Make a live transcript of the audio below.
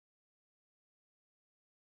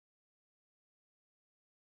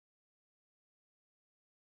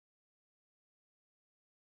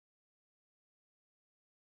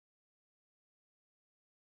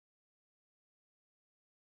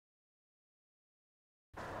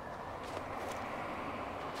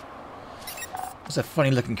That's a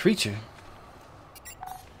funny looking creature.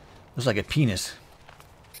 Looks like a penis.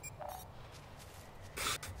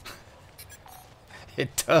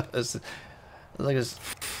 It does. Looks like it's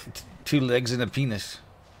two legs and a penis.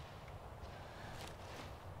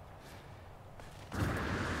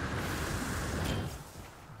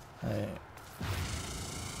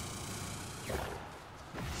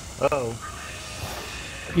 Uh-oh.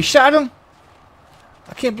 You shot him?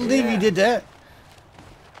 I can't believe you did that.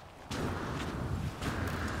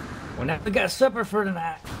 Well, now we got supper for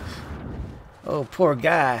tonight. Oh, poor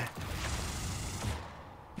guy.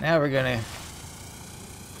 Now we're gonna...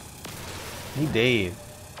 He dead.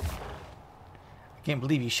 I can't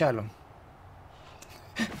believe you shot him.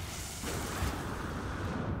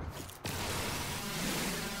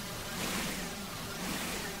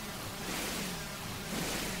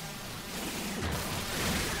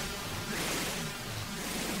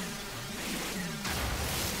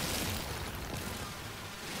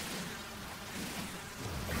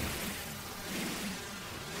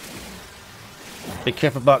 Be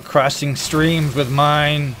careful about crossing streams with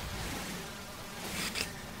mine.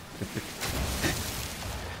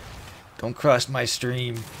 Don't cross my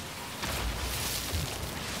stream.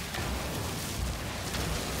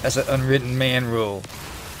 That's an unwritten man rule.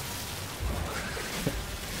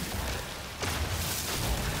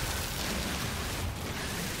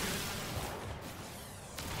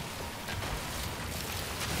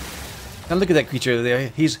 Now look at that creature over there.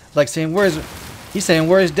 He's like saying, he's saying,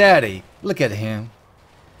 where's daddy? Look at him.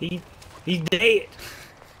 He's dead.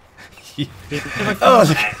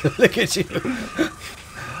 Oh, look at you.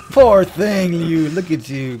 Poor thing, you. Look at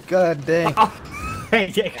you. God dang. Oh, hey,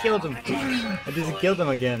 I killed him. I just killed him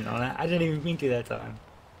again. I didn't even mean to that time.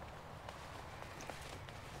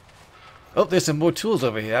 Oh, there's some more tools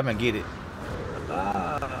over here. I'm gonna get it.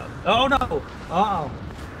 Oh no. Oh.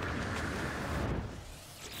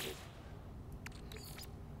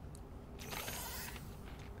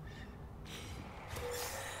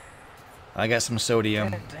 I got some sodium.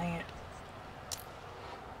 Dang it.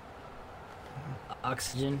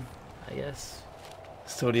 Oxygen, I guess.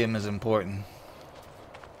 Sodium is important.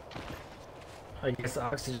 I guess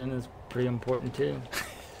oxygen is pretty important too.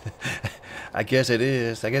 I guess it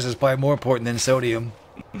is. I guess it's probably more important than sodium.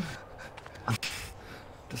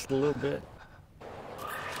 Just a little bit.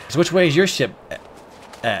 So which way is your ship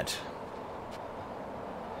at?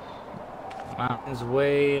 Mountain's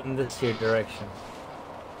way in this here direction.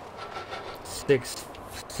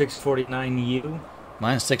 649 U.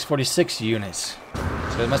 Mine's 646 units.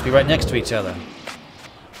 So it must be right next to each other.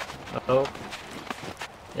 Oh.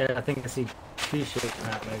 Yeah, I think I see two ships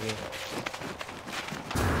now, maybe.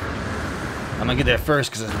 I'm gonna get there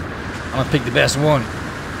first because I'm gonna pick the best one.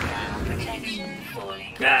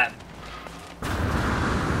 God.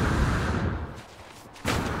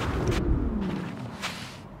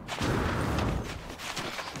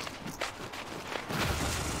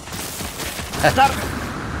 Stop!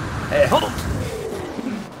 Hey, Hold!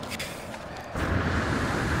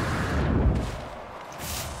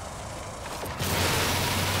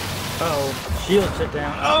 Uh-oh, shield shut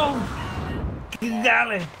down. Oh!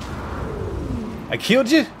 Golly! I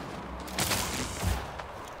killed you?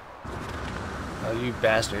 Oh, you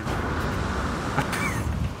bastard.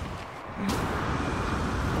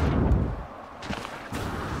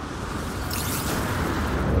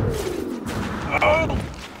 Oh!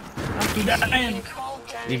 I'm dying!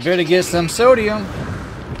 You better get some sodium.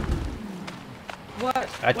 What?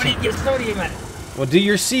 What do you get sodium at? Well, do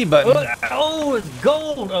your C button. Oh, it's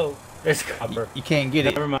gold! Oh, it's copper. You can't get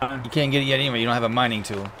it. Never mind. You can't get it yet anyway. You don't have a mining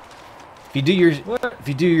tool. If you do your What? if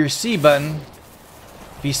you do your C button,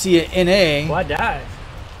 if you see an NA, Well, I died.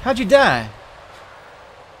 how'd you die?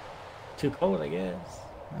 Too cold, I guess.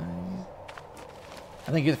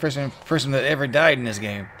 I think you're the first person that ever died in this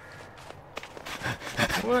game.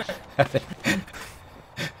 What?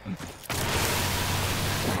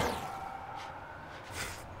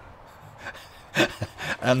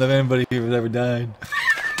 I don't know of anybody who has ever died.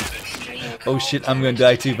 Oh shit, I'm gonna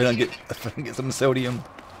die too if I don't get some sodium.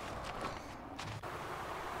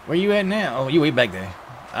 Where you at now? Oh, you way back there.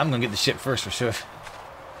 I'm gonna get the ship first for sure.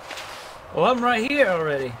 Well, I'm right here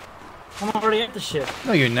already. I'm already at the ship.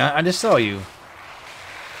 No, you're not. I just saw you.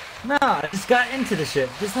 No, I just got into the ship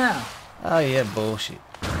just now. Oh yeah, bullshit.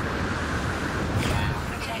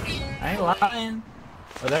 I ain't lying.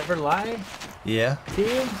 Would I ever lie Yeah, to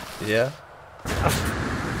you? yeah.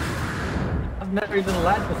 I've never even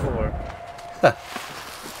lied before.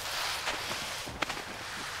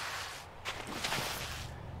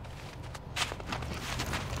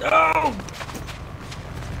 Oh!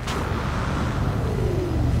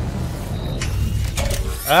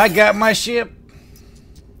 I got my ship.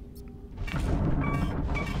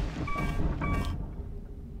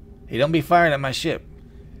 Hey, don't be firing at my ship.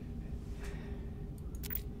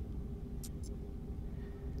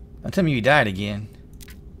 Don't tell me you died again.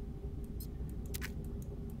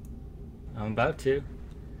 I'm about to.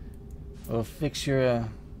 Well, fix your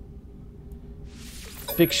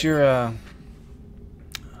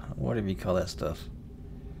whatever you call that stuff.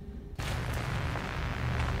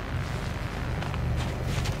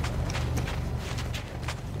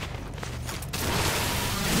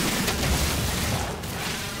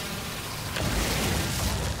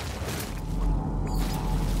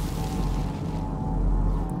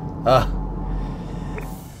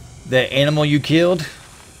 That animal you killed?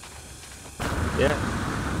 Yeah.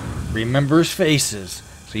 Remembers faces,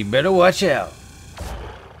 so you better watch out.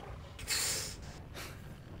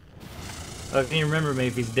 Oh, can you remember me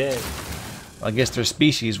if he's dead? I guess their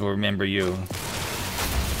species will remember you.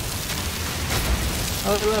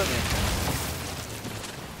 Oh, look.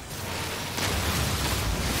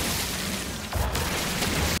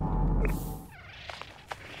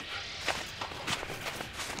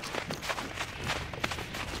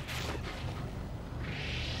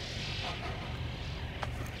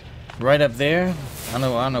 Right up there? I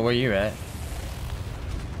don't know where you're at.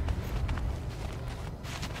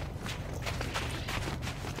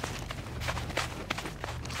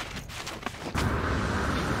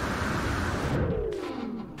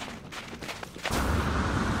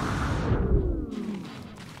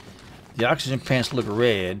 The oxygen plants look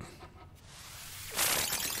red,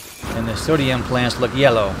 and the sodium plants look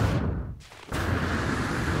yellow.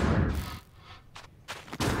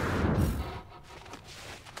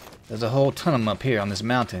 There's a whole ton of them up here on this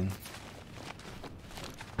mountain.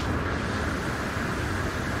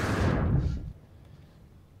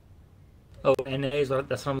 Oh, NA, that's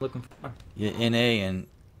what I'm looking for. Yeah, NA and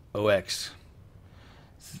OX.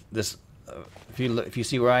 This, if you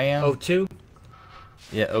see where I am. O2?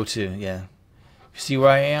 Yeah, O2. Yeah. You see where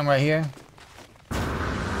I am right here?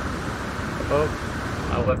 Oh,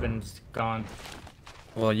 my weapon's gone.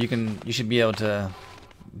 Well, you should be able to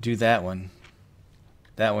do that one.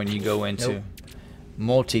 That one you go into. Nope.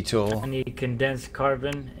 Multi-tool. I need condensed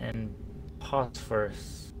carbon and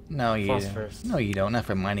phosphorus. No, you Phosphorus. No, you don't. Not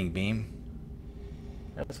for mining beam.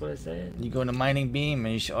 That's what I said. You go into mining beam,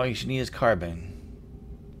 and all you should need is carbon.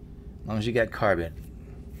 As long as you got carbon.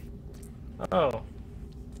 Oh.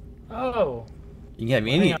 Oh. You can have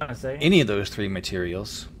any of those three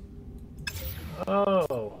materials.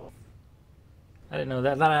 Oh. I didn't know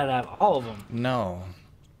that. I thought I'd have all of them. No.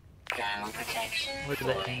 Where did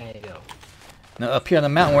the NA go? Now up here on the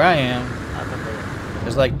mountain where I am, I thought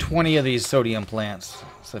there's like 20 of these sodium plants.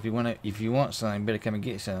 So if you want some, you better come and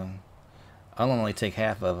get some. I'll only take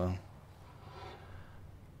half of them.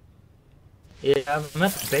 yeah, I'm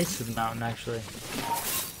at the base of the mountain actually.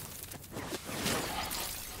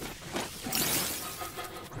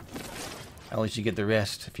 I'll let you get the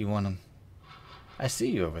rest if you want them. I see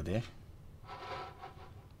you over there.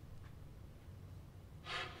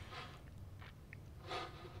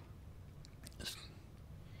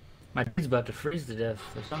 My dude's about to freeze to death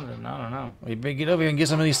or something. I don't know. Well, you better get over here and get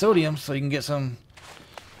some of these sodiums so you can get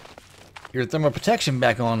your thermal protection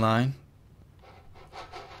back online.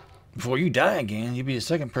 Before you die again, you'll be the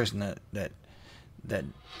second person that you're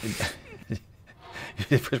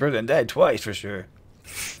the first person that died twice for sure.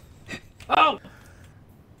 Oh!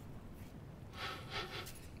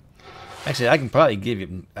 Actually, I can probably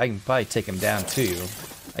take him down to you.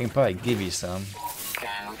 I can probably give you some.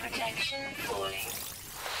 Thermal protection falling.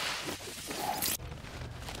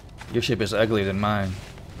 Your ship is uglier than mine.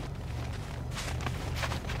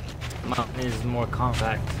 Mine is more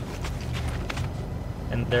compact.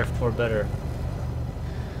 And therefore better.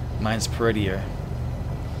 Mine's prettier.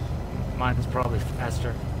 Mine's probably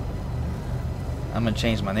faster. I'm gonna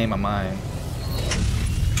change my name on mine.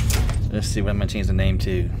 Let's see what I'm gonna change the name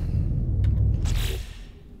to.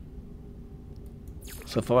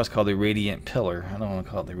 So far it's called the Radiant Pillar. I don't want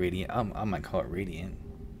to call it the Radiant. I might call it Radiant.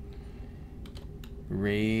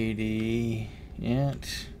 Radiant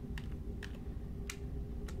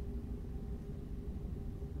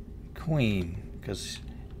Queen, because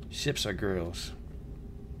ships are girls.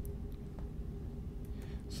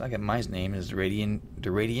 So I got my name is the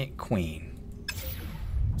Radiant Queen.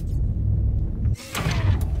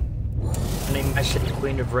 I named my ship the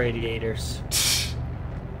Queen of Radiators.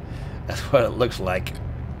 That's what it looks like.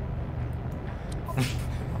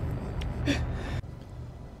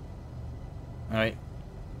 Alright.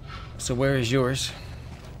 So where is yours?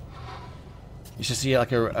 You should see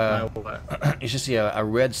like a you should see a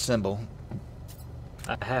red symbol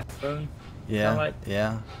A half moon. Yeah. Sunlight?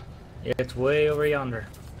 Yeah. Yeah, it's way over yonder.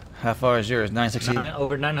 How far is yours? 960.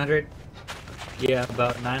 Over 900. Yeah,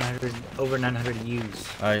 about 900. Over 900 U's.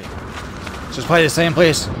 All right. So it's probably the same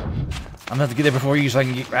place. I'm gonna have to get there before you, so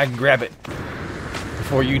I can grab it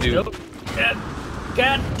before you do. Nope.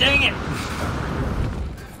 God dang it!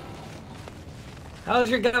 How's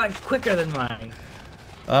your guy like quicker than mine?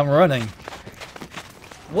 I'm running.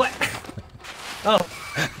 What? Oh.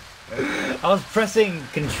 I was pressing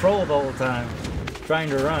control the whole time, trying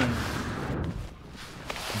to run.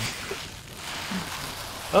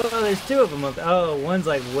 Oh, there's two of them up there. Oh, one's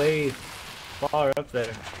like way far up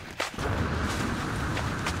there.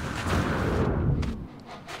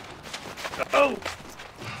 Oh!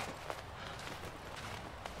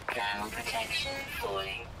 Ground protection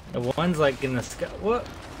falling. The one's like in the sky. What?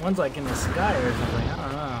 One's like in the sky or something. I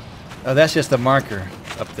don't know. Oh, that's just a marker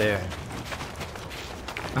up there.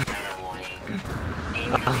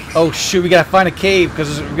 Oh shoot, we gotta find a cave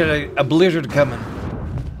because we got a blizzard coming.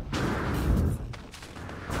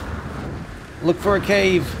 Look for a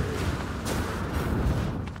cave.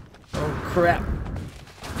 Oh crap.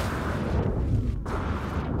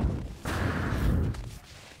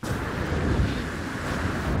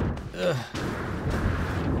 Ugh.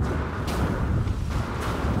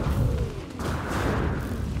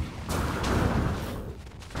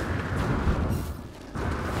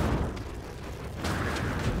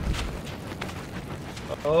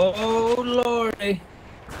 Oh lordy!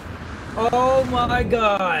 Oh my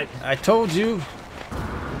god! I told you.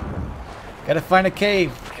 Gotta find a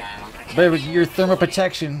cave. Better get your thermal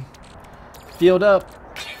protection filled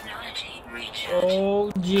up. Technology recharge.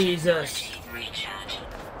 Oh Jesus! Recharge.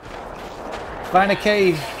 Find a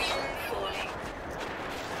cave. Falling.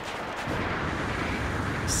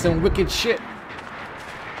 Some wicked shit.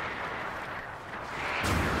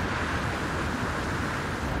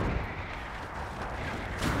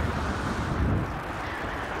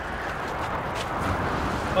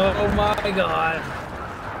 Oh my god!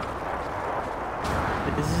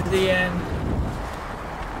 This is the end.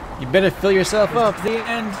 You better fill yourself This up. is the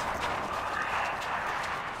end.